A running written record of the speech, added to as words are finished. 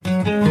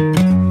Hi,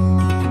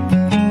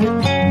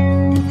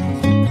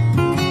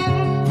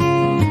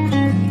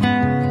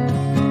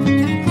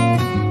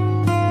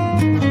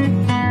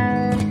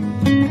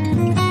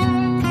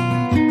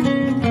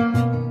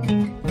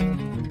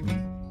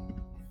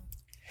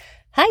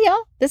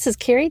 y'all. This is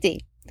Carrie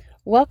D.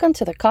 Welcome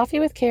to the Coffee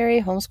with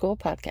Carrie Homeschool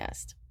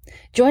Podcast.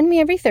 Join me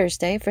every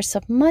Thursday for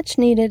some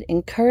much-needed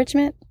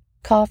encouragement,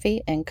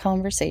 coffee, and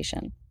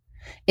conversation.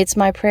 It's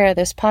my prayer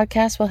this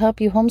podcast will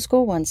help you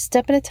homeschool one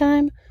step at a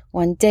time,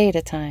 one day at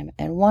a time,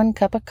 and one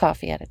cup of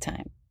coffee at a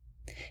time.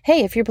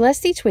 Hey, if you're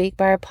blessed each week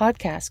by our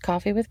podcast,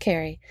 Coffee with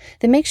Carrie,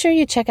 then make sure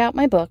you check out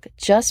my book,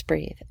 Just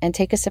Breathe, and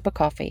take a sip of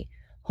coffee,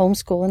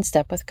 Homeschool in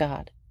Step with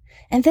God.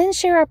 And then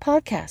share our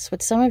podcast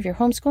with some of your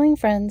homeschooling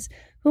friends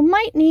who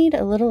might need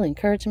a little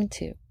encouragement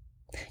too.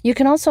 You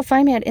can also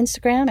find me at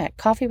Instagram at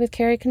Coffee with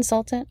Carrie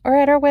Consultant or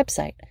at our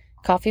website,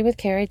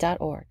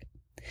 coffeewithcarrie.org.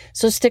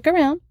 So stick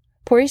around,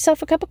 pour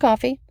yourself a cup of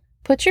coffee,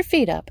 put your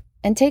feet up,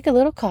 and take a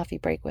little coffee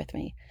break with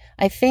me.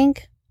 I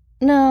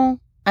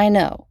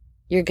know,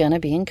 you're gonna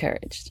be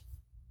encouraged.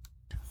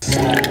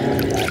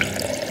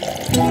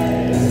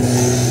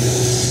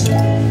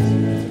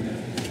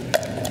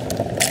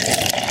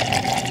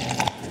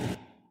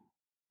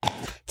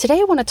 Today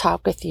I want to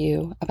talk with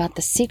you about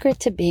the secret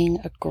to being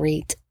a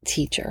great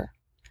teacher.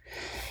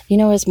 You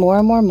know, as more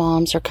and more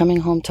moms are coming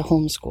home to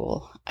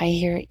homeschool, I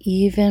hear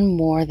even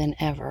more than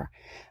ever,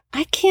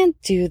 I can't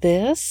do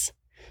this.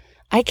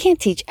 I can't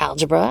teach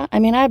algebra.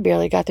 I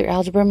barely got through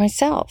algebra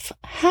myself.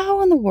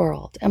 How in the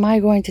world am I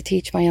going to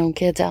teach my own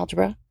kids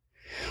algebra?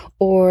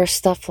 Or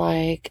stuff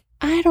like,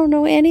 I don't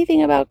know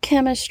anything about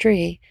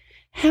chemistry.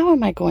 How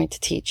am I going to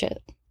teach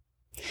it?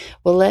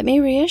 Well, let me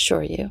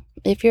reassure you,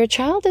 if your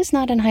child is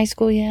not in high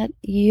school yet,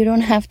 you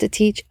don't have to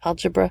teach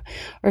algebra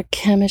or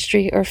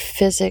chemistry or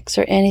physics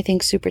or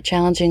anything super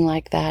challenging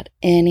like that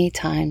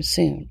anytime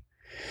soon.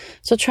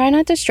 So try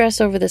not to stress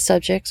over the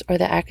subjects or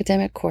the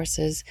academic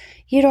courses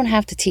you don't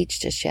have to teach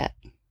just yet.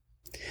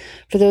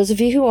 For those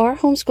of you who are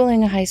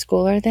homeschooling a high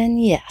schooler, then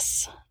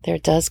yes, there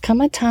does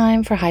come a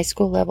time for high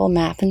school level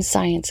math and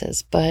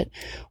sciences, but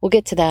we'll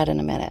get to that in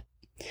a minute.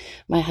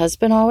 My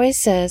husband always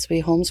says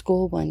we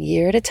homeschool 1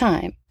 year at a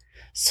time.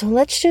 So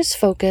let's just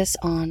focus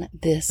on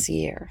this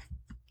year.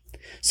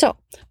 So,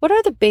 what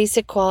are the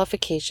basic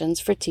qualifications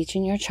for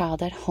teaching your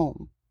child at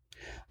home?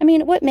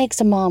 What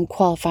makes a mom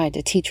qualified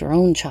to teach her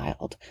own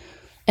child?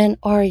 And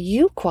are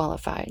you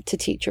qualified to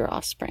teach your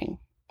offspring?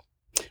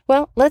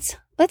 Well, let's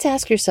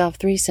ask yourself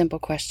 3 simple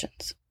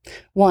questions.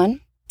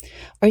 1,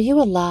 are you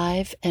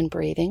alive and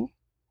breathing?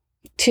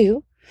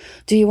 2,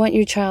 do you want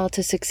your child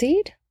to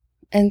succeed?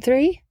 And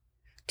 3,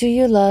 do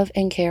you love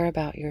and care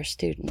about your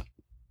student?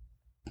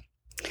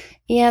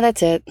 Yeah,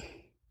 that's it.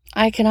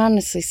 I can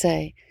honestly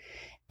say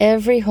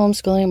every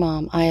homeschooling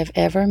mom I have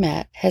ever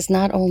met has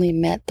not only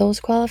met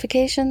those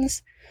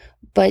qualifications,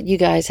 but you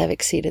guys have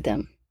exceeded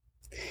them.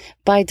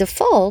 By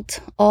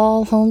default,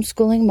 all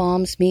homeschooling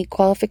moms meet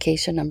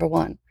qualification number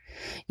 1.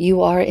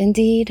 You are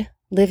indeed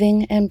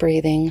living and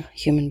breathing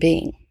human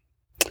being.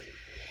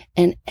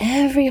 And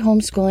every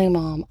homeschooling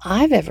mom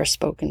I've ever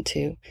spoken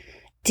to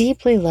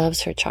deeply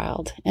loves her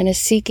child and is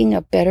seeking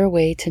a better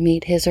way to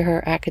meet his or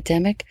her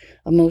academic,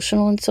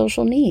 emotional, and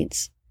social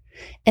needs.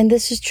 And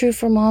this is true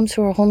for moms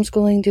who are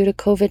homeschooling due to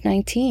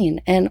COVID-19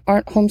 and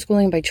aren't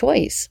homeschooling by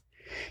choice.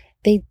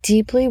 They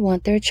deeply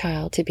want their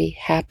child to be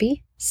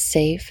happy,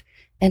 safe,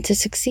 and to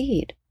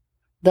succeed.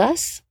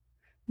 Thus,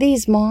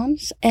 these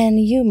moms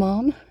and you,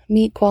 mom,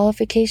 meet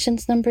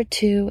qualifications number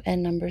 2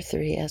 and number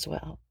 3 as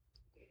well.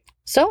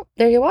 So,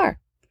 there you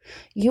are.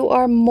 You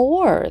are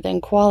more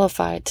than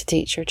qualified to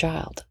teach your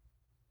child.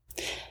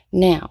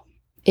 Now,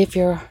 if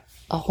you're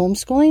a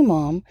homeschooling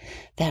mom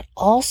that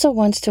also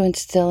wants to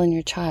instill in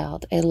your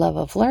child a love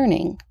of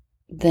learning,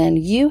 then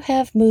you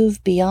have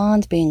moved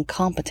beyond being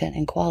competent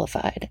and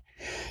qualified.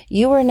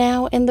 You are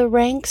now in the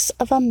ranks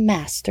of a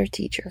master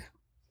teacher.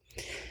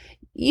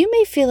 You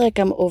may feel like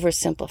I'm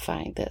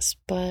oversimplifying this,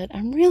 but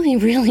I'm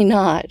really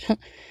not.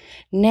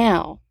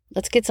 Now,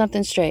 let's get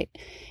something straight.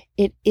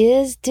 It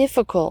is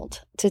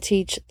difficult to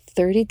teach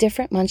 30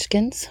 different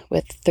munchkins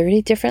with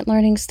 30 different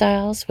learning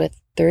styles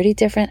with 30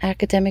 different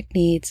academic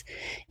needs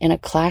in a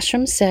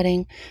classroom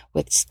setting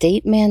with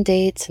state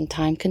mandates and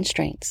time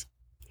constraints.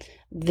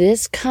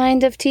 This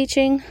kind of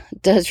teaching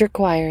does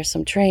require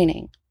some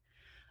training,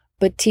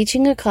 but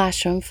teaching a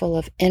classroom full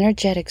of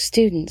energetic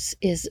students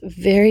is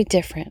very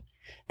different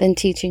than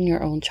teaching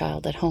your own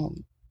child at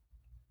home.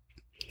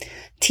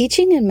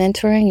 Teaching and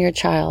mentoring your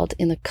child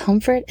in the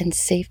comfort and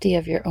safety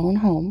of your own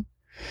home,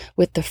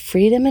 with the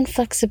freedom and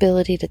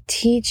flexibility to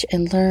teach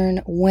and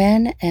learn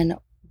when and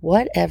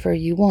whatever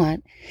you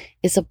want,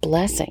 is a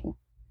blessing.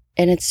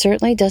 And it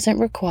certainly doesn't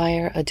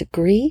require a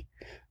degree,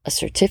 a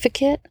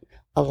certificate,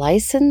 a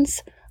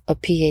license, a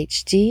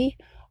PhD,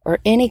 or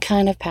any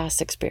kind of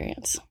past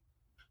experience.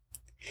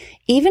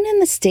 Even in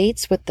the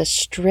states with the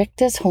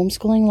strictest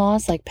homeschooling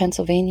laws like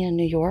Pennsylvania and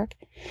New York,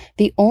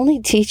 the only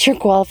teacher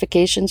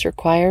qualifications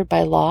required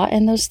by law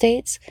in those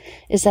states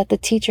is that the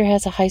teacher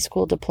has a high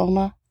school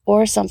diploma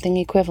or something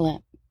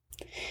equivalent.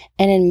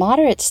 And in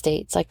moderate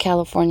states like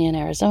California and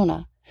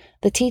Arizona,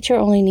 the teacher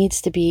only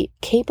needs to be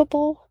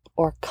capable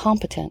or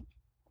competent.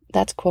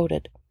 That's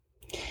quoted.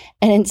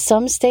 And in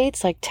some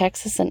states like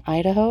Texas and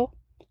Idaho,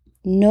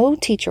 no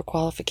teacher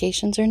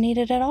qualifications are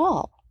needed at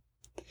all.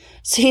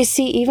 So you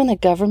see, even the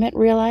government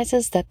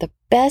realizes that the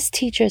best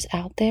teachers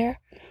out there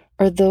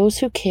are those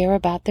who care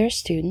about their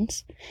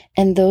students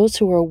and those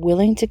who are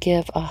willing to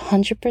give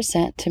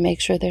 100% to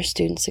make sure their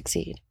students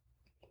succeed.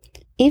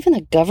 Even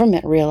the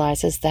government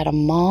realizes that a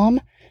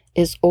mom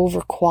is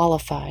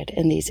overqualified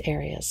in these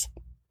areas.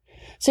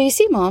 So you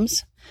see,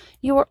 moms,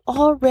 you are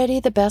already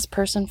the best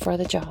person for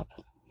the job.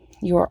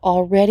 You are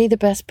already the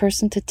best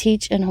person to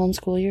teach and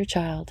homeschool your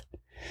child.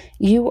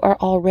 You are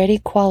already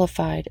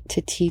qualified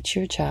to teach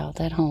your child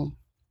at home.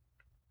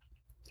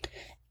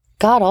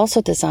 God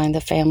also designed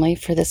the family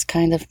for this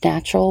kind of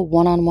natural,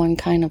 one-on-one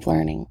kind of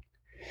learning.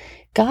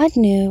 God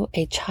knew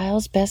a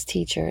child's best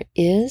teacher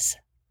is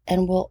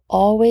and will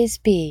always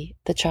be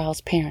the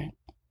child's parent.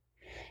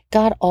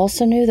 God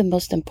also knew the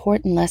most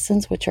important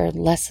lessons, which are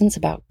lessons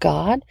about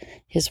God,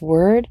 His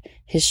Word,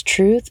 His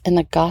truth, and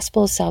the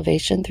gospel of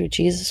salvation through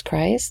Jesus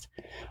Christ,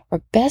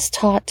 are best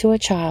taught to a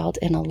child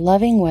in a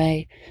loving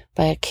way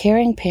by a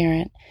caring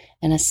parent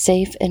in a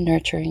safe and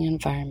nurturing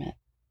environment.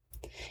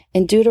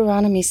 In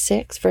Deuteronomy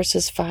 6,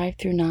 verses 5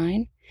 through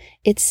 9,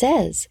 it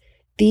says,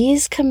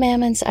 "These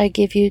commandments I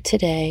give you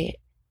today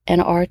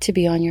and are to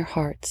be on your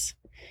hearts.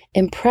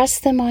 Impress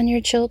them on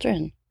your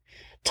children.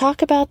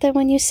 Talk about them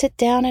when you sit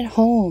down at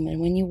home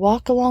and when you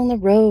walk along the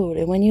road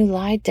and when you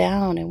lie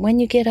down and when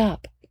you get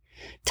up.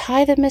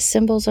 Tie them as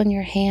symbols on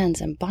your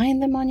hands and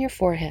bind them on your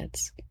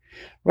foreheads.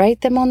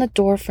 Write them on the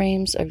door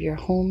frames of your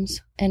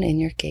homes and in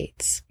your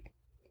gates."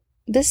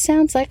 This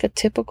sounds like a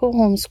typical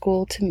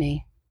homeschool to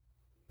me.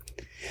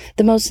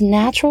 The most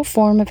natural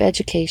form of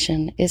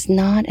education is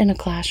not in a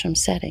classroom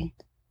setting,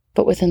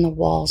 but within the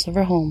walls of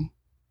our home.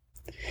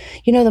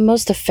 You know, the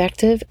most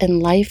effective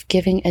and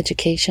life-giving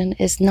education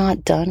is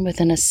not done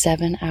within a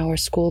 7-hour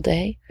school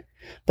day,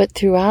 but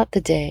throughout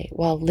the day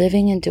while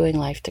living and doing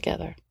life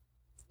together.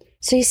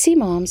 So you see,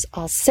 moms,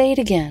 I'll say it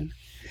again.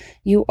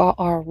 You are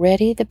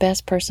already the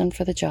best person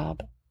for the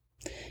job.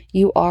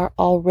 You are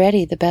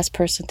already the best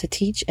person to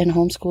teach and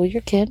homeschool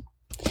your kid.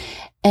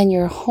 And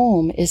your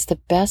home is the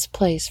best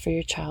place for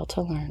your child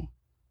to learn.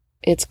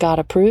 It's God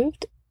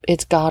approved,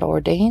 it's God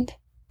ordained,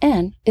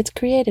 and it's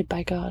created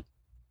by God.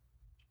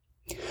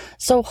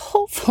 So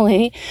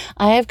hopefully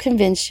I have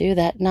convinced you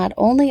that not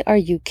only are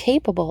you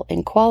capable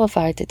and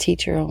qualified to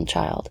teach your own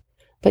child,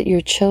 but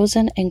you're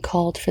chosen and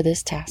called for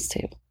this task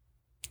too.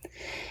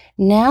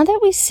 Now that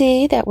we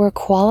see that we're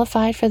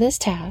qualified for this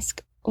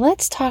task,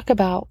 let's talk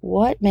about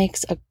what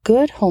makes a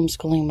good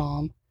homeschooling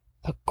mom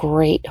a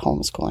great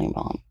homeschooling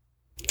mom.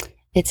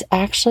 It's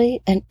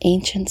actually an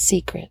ancient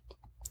secret.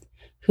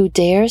 Who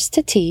dares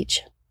to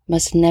teach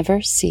must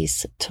never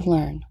cease to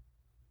learn.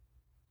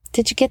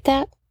 Did you get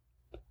that?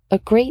 A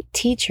great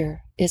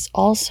teacher is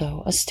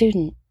also a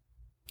student.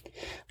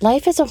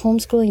 Life as a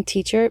homeschooling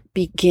teacher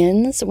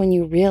begins when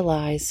you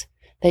realize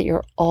that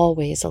you're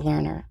always a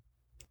learner.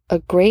 A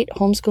great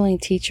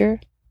homeschooling teacher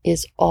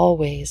is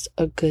always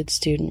a good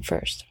student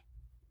first.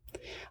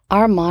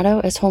 Our motto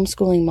as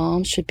homeschooling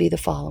moms should be the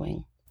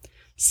following: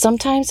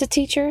 sometimes a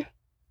teacher,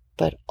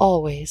 but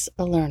always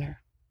a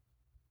learner.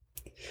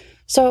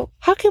 So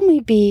how can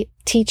we be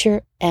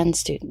teacher and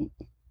student?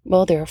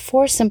 Well, there are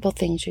 4 simple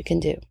things you can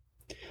do.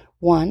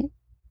 1,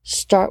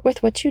 start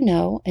with what you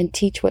know and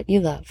teach what you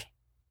love.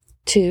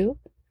 2,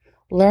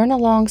 learn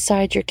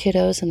alongside your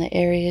kiddos in the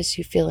areas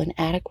you feel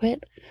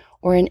inadequate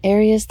or in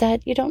areas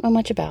that you don't know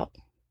much about.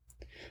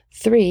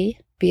 3,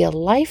 be a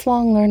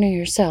lifelong learner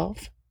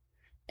yourself.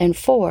 And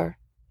 4,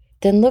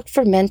 then look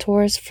for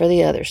mentors for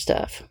the other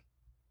stuff.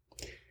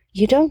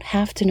 You don't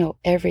have to know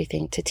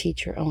everything to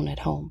teach your own at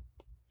home.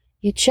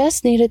 You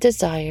just need a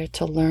desire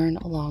to learn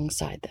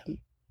alongside them.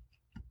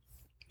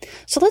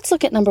 So let's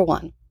look at number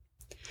 1.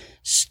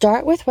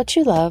 Start with what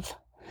you love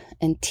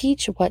and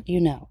teach what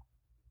you know.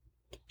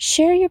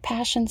 Share your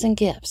passions and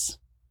gifts.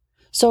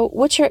 So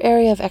what's your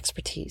area of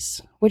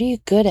expertise? What are you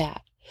good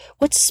at?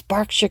 What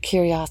sparks your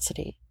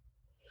curiosity?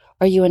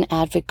 Are you an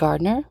avid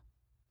gardener?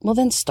 Well,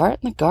 then start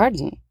in the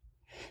garden.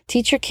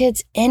 Teach your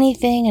kids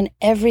anything and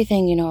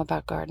everything you know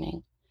about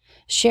gardening.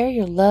 Share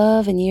your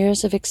love and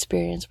years of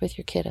experience with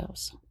your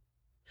kiddos.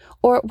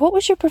 Or what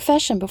was your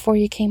profession before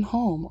you came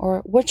home?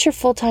 Or what's your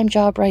full-time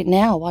job right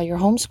now while you're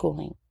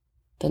homeschooling?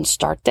 Then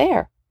start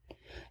there.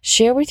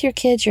 Share with your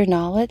kids your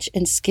knowledge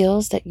and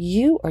skills that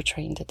you are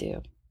trained to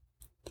do.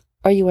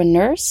 Are you a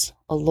nurse,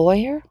 a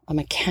lawyer, a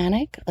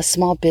mechanic, a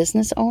small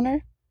business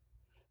owner?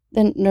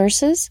 Then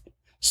nurses,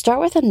 start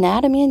with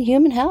anatomy and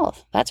human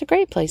health. That's a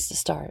great place to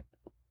start.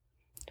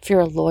 If you're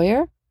a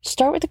lawyer,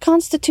 start with the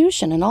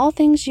Constitution and all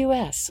things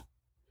U.S.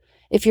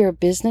 If you're a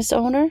business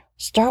owner,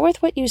 start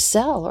with what you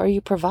sell or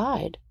you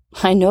provide.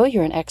 I know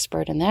you're an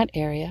expert in that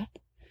area.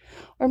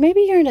 Or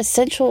maybe you're an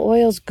essential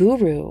oils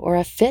guru or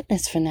a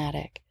fitness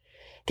fanatic.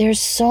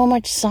 There's so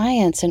much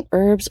science in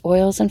herbs,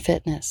 oils, and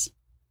fitness.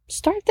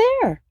 Start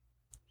there.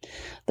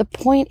 The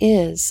point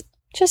is,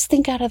 Just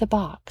think out of the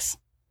box.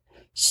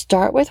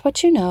 Start with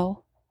what you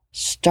know,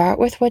 start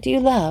with what you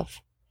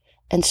love,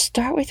 and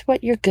start with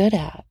what you're good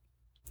at.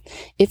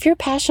 If you're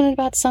passionate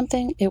about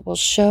something, it will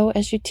show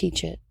as you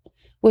teach it,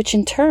 which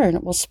in turn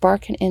will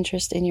spark an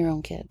interest in your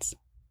own kids.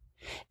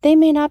 They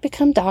may not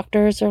become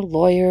doctors or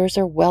lawyers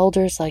or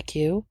welders like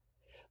you,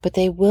 but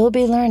they will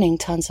be learning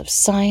tons of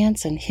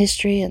science and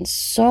history and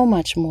so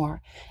much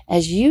more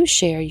as you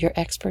share your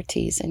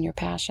expertise and your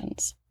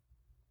passions.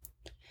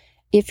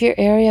 If your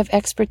area of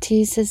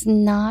expertise is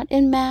not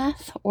in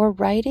math or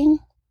writing,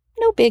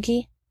 no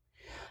biggie.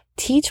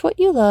 Teach what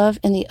you love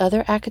in the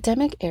other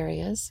academic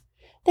areas,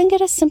 then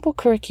get a simple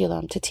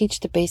curriculum to teach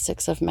the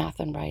basics of math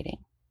and writing.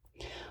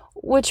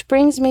 Which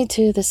brings me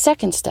to the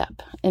second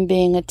step in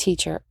being a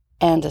teacher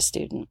and a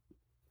student.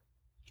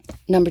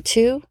 Number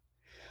 2,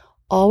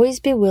 always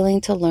be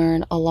willing to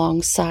learn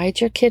alongside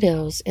your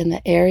kiddos in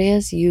the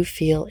areas you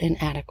feel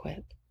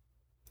inadequate.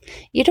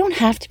 You don't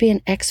have to be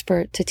an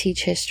expert to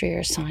teach history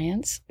or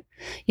science.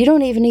 You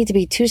don't even need to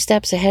be 2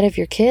 steps ahead of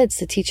your kids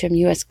to teach them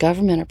U.S.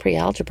 government or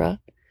pre-algebra.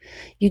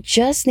 You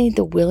just need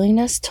the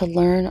willingness to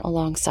learn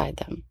alongside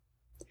them.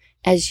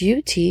 As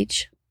you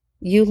teach,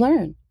 you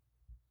learn.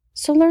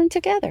 So learn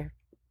together.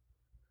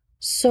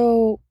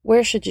 So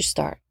where should you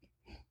start?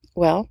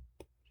 Well,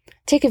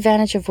 take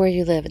advantage of where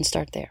you live and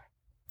start there.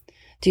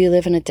 Do you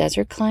live in a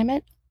desert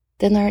climate?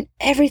 Then learn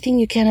everything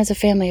you can as a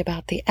family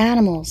about the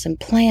animals and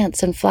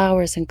plants and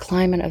flowers and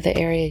climate of the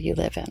area you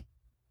live in.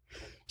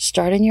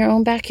 Start in your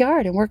own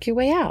backyard and work your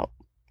way out.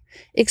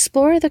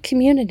 Explore the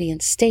community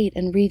and state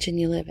and region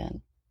you live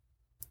in.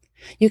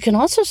 You can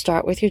also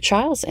start with your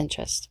child's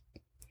interest.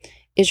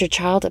 Is your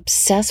child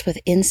obsessed with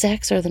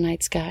insects or the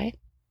night sky?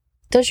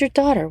 Does your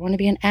daughter want to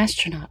be an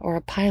astronaut or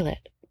a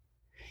pilot?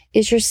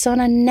 Is your son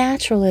a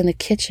natural in the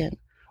kitchen,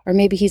 or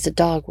maybe he's a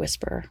dog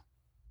whisperer?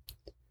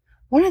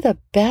 One of the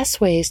best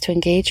ways to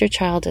engage your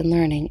child in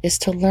learning is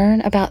to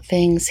learn about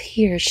things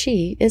he or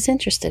she is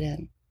interested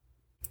in.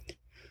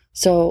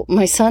 So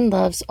my son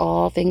loves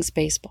all things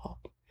baseball.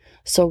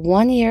 So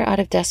 1 year out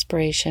of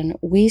desperation,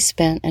 we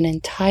spent an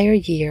entire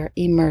year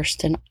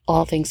immersed in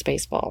all things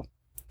baseball.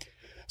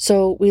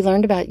 So we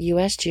learned about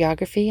U.S.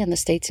 geography and the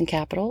states and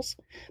capitals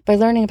by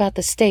learning about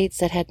the states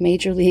that had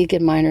major league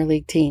and minor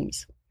league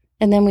teams.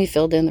 And then we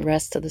filled in the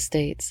rest of the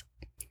states.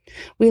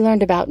 We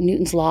learned about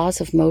Newton's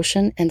laws of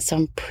motion and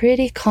some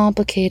pretty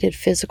complicated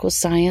physical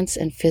science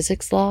and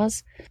physics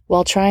laws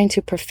while trying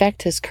to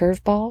perfect his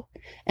curveball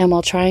and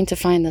while trying to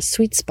find the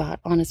sweet spot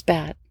on his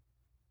bat.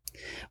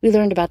 We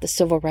learned about the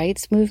civil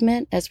rights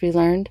movement as we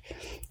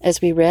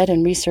read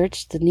and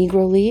researched the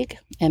Negro League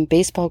and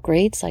baseball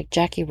greats like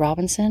Jackie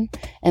Robinson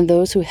and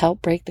those who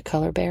helped break the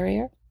color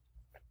barrier.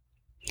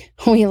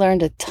 We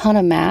learned a ton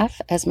of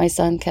math as my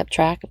son kept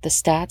track of the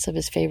stats of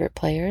his favorite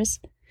players.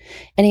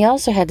 And he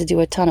also had to do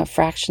a ton of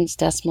fractions,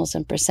 decimals,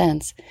 and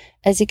percents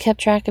as he kept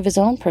track of his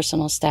own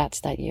personal stats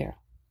that year.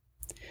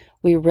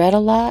 We read a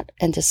lot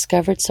and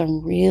discovered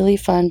some really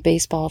fun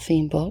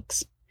baseball-themed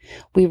books.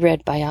 We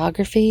read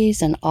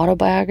biographies and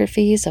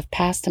autobiographies of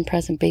past and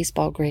present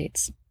baseball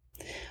greats.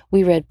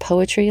 We read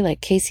poetry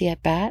like Casey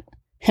at Bat,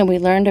 and we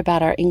learned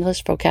about our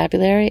English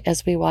vocabulary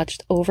as we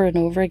watched over and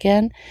over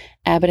again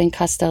Abbott and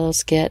Costello's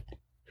skit,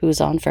 Who's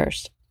on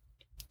First?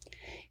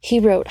 He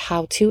wrote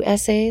how-to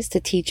essays to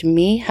teach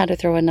me how to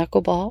throw a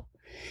knuckleball.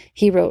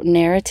 He wrote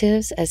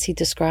narratives as he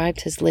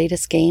described his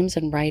latest games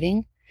and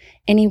writing,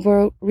 and he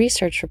wrote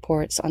research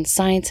reports on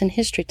science and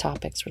history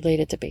topics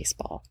related to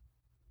baseball.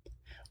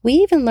 We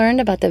even learned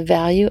about the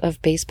value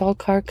of baseball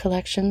card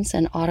collections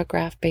and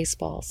autographed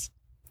baseballs.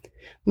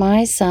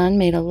 My son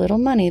made a little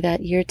money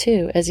that year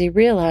too, as he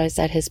realized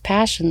that his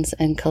passions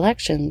and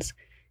collections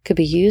could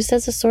be used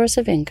as a source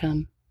of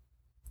income.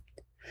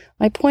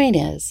 My point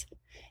is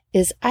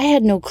I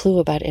had no clue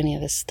about any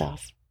of this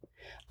stuff.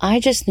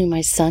 I just knew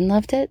my son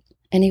loved it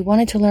and he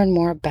wanted to learn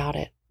more about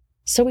it,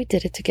 so we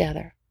did it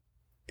together.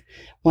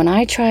 When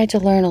I tried to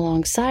learn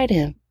alongside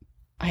him,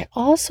 I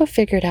also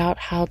figured out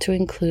how to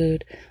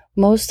include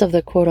most of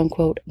the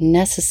quote-unquote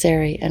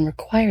necessary and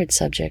required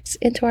subjects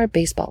into our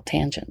baseball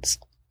tangents.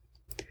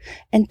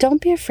 And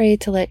don't be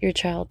afraid to let your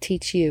child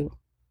teach you.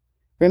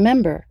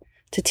 Remember,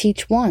 to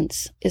teach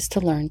once is to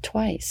learn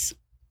twice.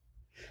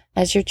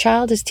 As your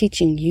child is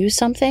teaching you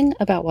something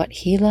about what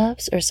he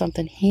loves or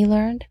something he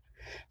learned,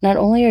 not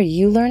only are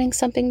you learning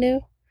something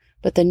new,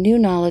 but the new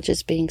knowledge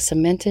is being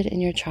cemented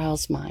in your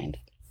child's mind.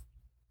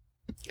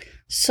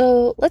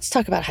 So let's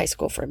talk about high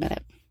school for a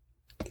minute.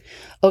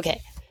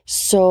 Okay,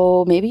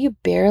 so maybe you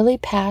barely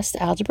passed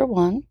Algebra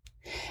 1,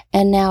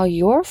 and now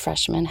your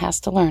freshman has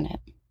to learn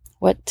it.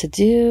 What to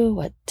do.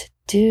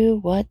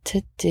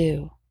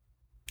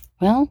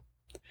 Well,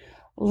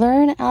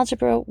 learn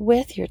algebra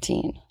with your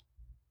teen.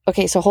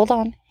 Okay, so hold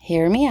on.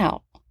 Hear me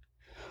out.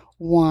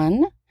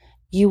 1,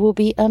 you will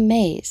be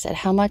amazed at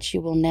how much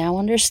you will now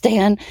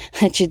understand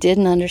that you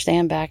didn't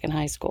understand back in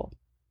high school.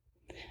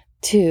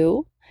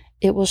 2,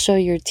 it will show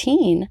your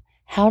teen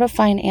how to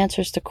find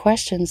answers to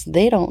questions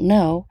they don't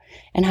know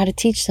and how to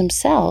teach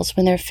themselves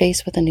when they're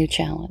faced with a new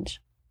challenge.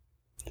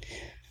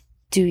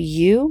 Do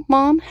you,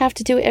 Mom, have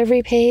to do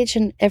every page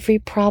and every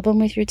problem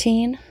with your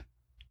teen?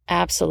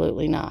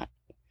 Absolutely not.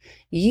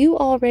 You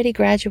already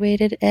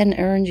graduated and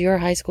earned your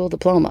high school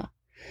diploma,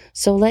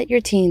 so let your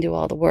teen do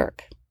all the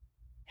work.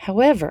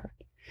 However,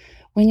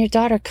 when your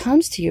daughter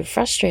comes to you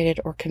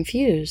frustrated or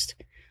confused,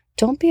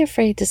 don't be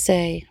afraid to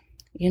say,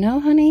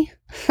 honey,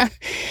 I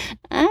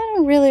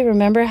don't really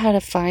remember how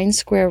to find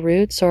square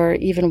roots or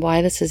even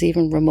why this is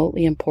even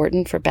remotely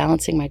important for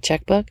balancing my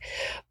checkbook,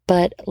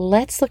 but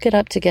let's look it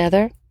up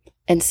together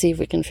and see if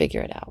we can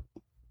figure it out.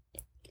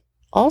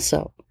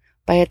 Also,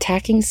 by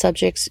attacking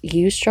subjects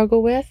you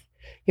struggle with,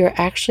 you're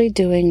actually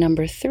doing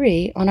number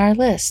 3 on our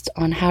list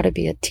on how to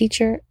be a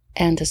teacher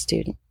and a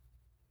student.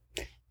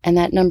 And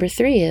that number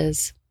 3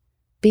 is,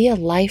 be a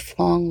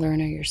lifelong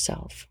learner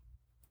yourself.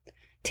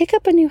 Take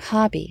up a new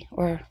hobby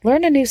or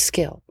learn a new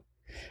skill.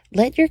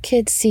 Let your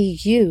kids see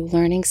you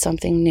learning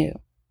something new.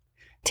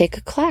 Take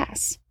a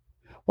class.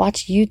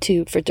 Watch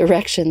YouTube for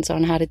directions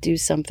on how to do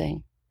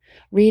something.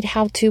 Read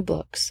how-to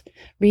books.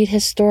 Read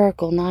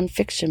historical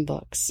nonfiction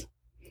books.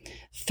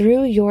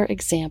 Through your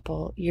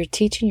example, you're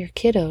teaching your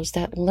kiddos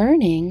that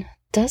learning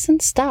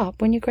doesn't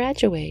stop when you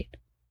graduate.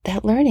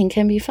 That learning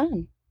can be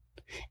fun.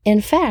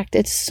 In fact,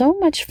 it's so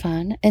much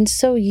fun and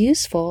so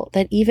useful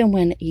that even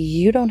when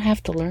you don't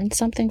have to learn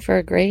something for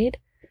a grade,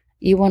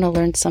 you want to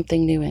learn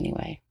something new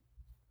anyway.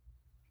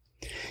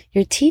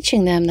 You're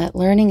teaching them that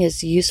learning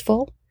is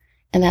useful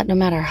and that no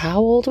matter how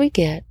old we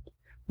get,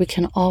 we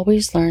can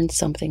always learn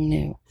something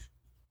new.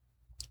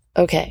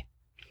 Okay,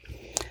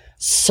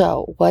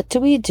 so what do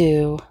we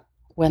do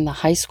when the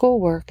high school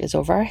work is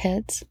over our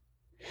heads?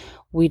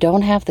 We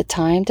don't have the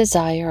time,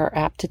 desire, or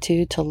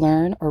aptitude to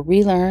learn or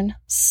relearn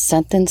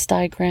sentence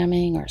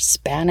diagramming or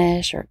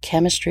Spanish or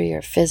chemistry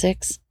or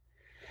physics.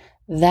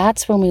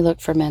 That's when we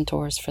look for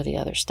mentors for the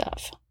other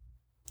stuff.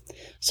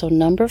 So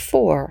number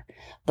 4,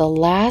 the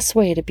last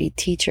way to be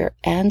teacher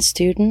and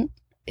student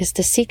is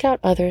to seek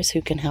out others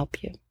who can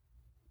help you.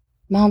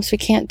 Moms, we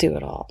can't do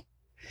it all.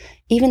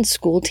 Even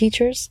school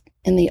teachers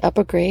in the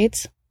upper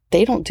grades,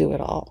 they don't do it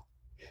all.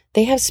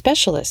 They have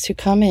specialists who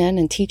come in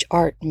and teach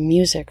art,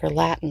 music, or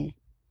Latin.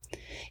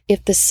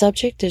 If the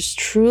subject is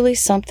truly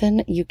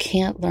something you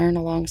can't learn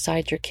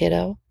alongside your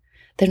kiddo,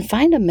 then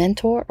find a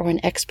mentor or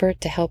an expert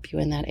to help you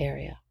in that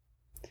area.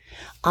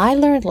 I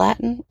learned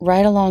Latin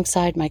right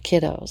alongside my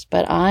kiddos,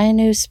 but I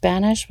knew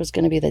Spanish was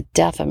going to be the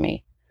death of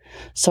me.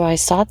 So I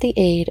sought the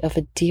aid of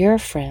a dear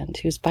friend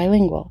who's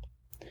bilingual.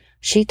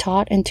 She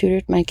taught and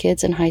tutored my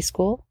kids in high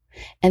school,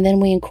 and then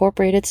we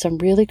incorporated some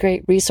really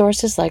great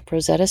resources like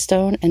Rosetta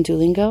Stone and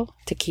Duolingo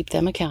to keep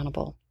them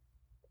accountable.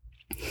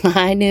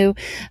 I knew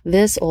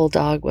this old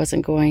dog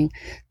wasn't going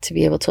to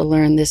be able to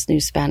learn this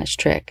new Spanish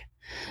trick,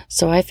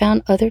 so I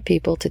found other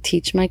people to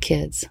teach my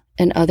kids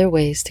and other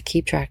ways to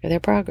keep track of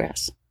their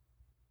progress.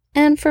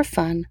 And for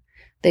fun,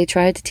 they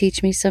tried to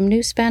teach me some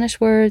new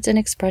Spanish words and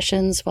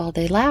expressions while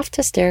they laughed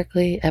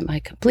hysterically at my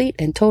complete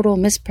and total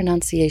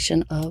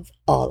mispronunciation of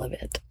all of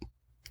it.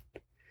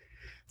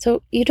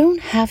 So you don't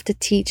have to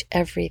teach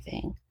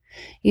everything.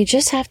 You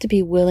just have to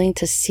be willing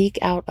to seek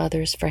out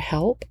others for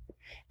help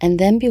and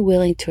then be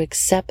willing to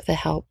accept the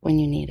help when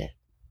you need it.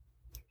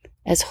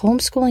 As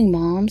homeschooling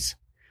moms,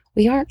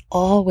 we aren't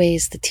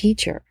always the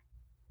teacher.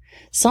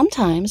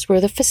 Sometimes we're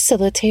the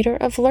facilitator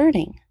of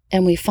learning,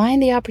 and we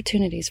find the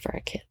opportunities for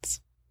our kids.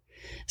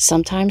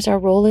 Sometimes our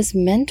role is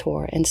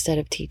mentor instead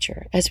of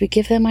teacher, as we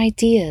give them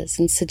ideas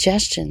and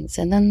suggestions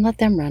and then let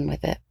them run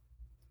with it.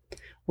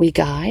 We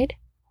guide,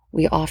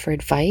 we offer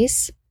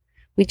advice,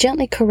 we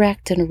gently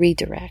correct and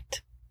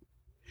redirect.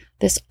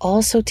 This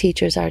also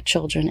teaches our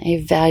children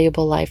a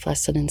valuable life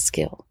lesson and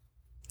skill.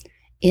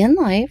 In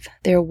life,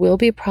 there will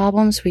be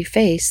problems we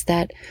face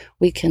that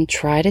we can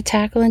try to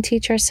tackle and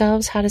teach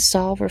ourselves how to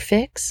solve or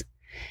fix.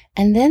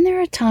 And then there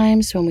are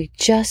times when we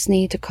just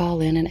need to call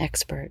in an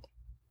expert.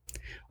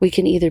 We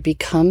can either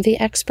become the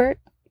expert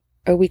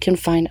or we can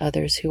find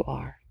others who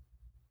are.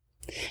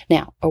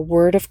 Now, a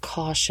word of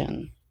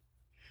caution.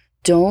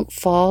 Don't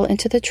fall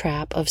into the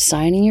trap of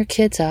signing your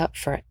kids up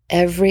for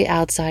every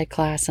outside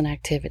class and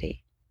activity.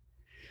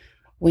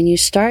 When you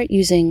start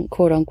using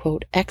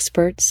quote-unquote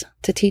experts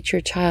to teach your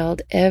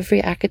child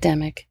every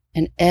academic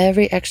and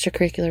every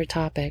extracurricular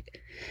topic,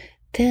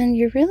 then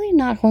you're really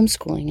not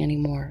homeschooling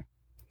anymore.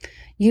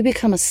 You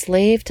become a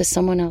slave to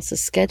someone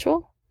else's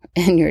schedule,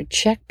 and your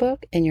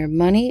checkbook and your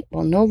money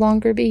will no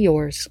longer be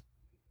yours.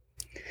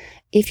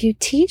 If you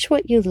teach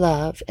what you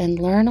love and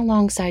learn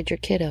alongside your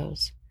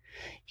kiddos,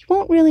 you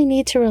won't really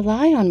need to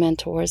rely on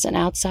mentors and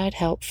outside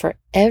help for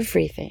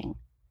everything,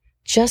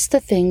 just the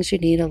things you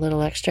need a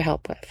little extra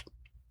help with.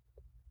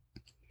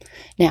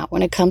 Now,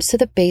 when it comes to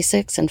the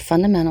basics and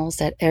fundamentals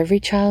that every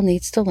child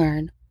needs to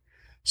learn,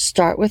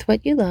 start with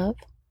what you love,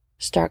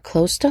 start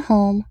close to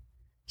home,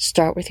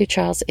 start with your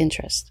child's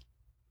interest.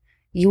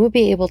 You will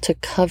be able to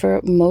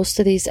cover most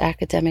of these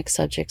academic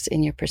subjects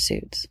in your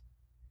pursuits.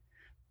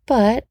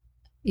 But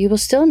you will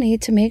still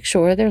need to make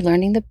sure they're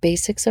learning the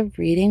basics of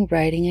reading,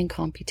 writing, and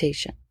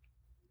computation.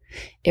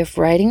 If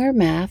writing or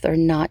math are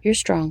not your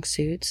strong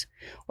suits,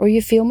 or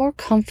you feel more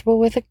comfortable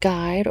with a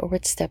guide or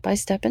with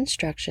step-by-step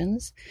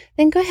instructions,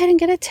 then go ahead and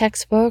get a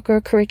textbook or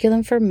a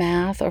curriculum for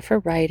math or for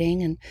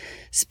writing and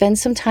spend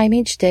some time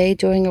each day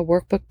doing a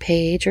workbook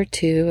page or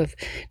two of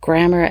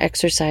grammar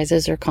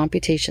exercises or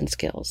computation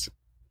skills.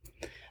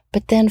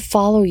 But then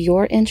follow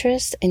your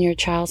interest and your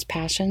child's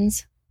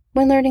passions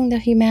when learning the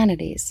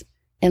humanities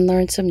and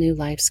learn some new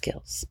life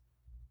skills.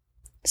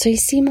 So you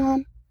see,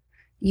 Mom,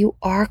 you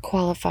are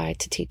qualified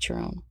to teach your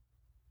own.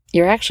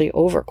 You're actually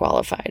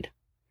overqualified.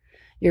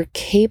 You're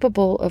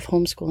capable of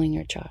homeschooling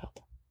your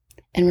child.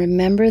 And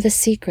remember the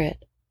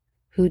secret: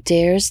 who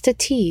dares to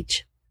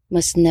teach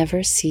must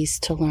never cease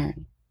to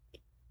learn.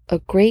 A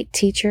great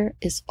teacher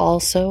is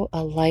also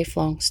a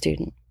lifelong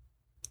student.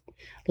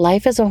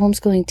 Life as a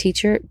homeschooling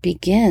teacher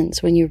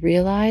begins when you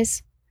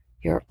realize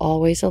you're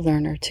always a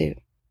learner too.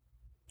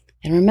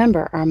 And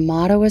remember, our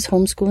motto as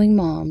homeschooling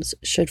moms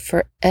should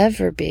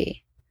forever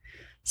be,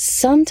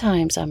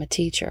 sometimes I'm a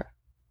teacher,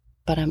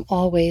 but I'm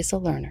always a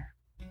learner.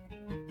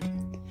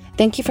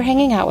 Thank you for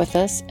hanging out with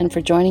us and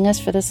for joining us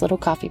for this little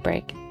coffee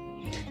break.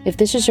 If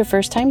this is your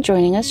first time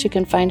joining us, you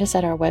can find us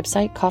at our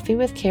website,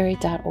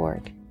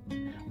 coffeewithcarrie.org.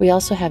 We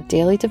also have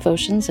daily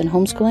devotions and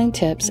homeschooling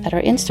tips at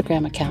our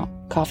Instagram account,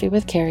 Coffee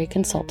with Carrie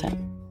Consultant.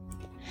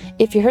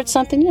 If you heard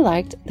something you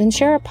liked, then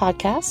share our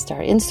podcast,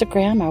 our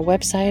Instagram, our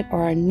website,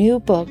 or our new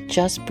book,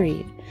 Just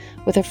Breathe,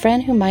 with a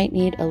friend who might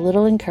need a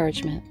little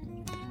encouragement,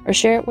 or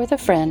share it with a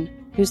friend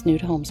who's new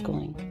to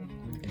homeschooling.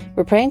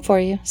 We're praying for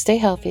you. Stay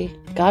healthy.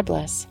 God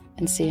bless,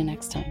 and see you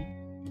next time.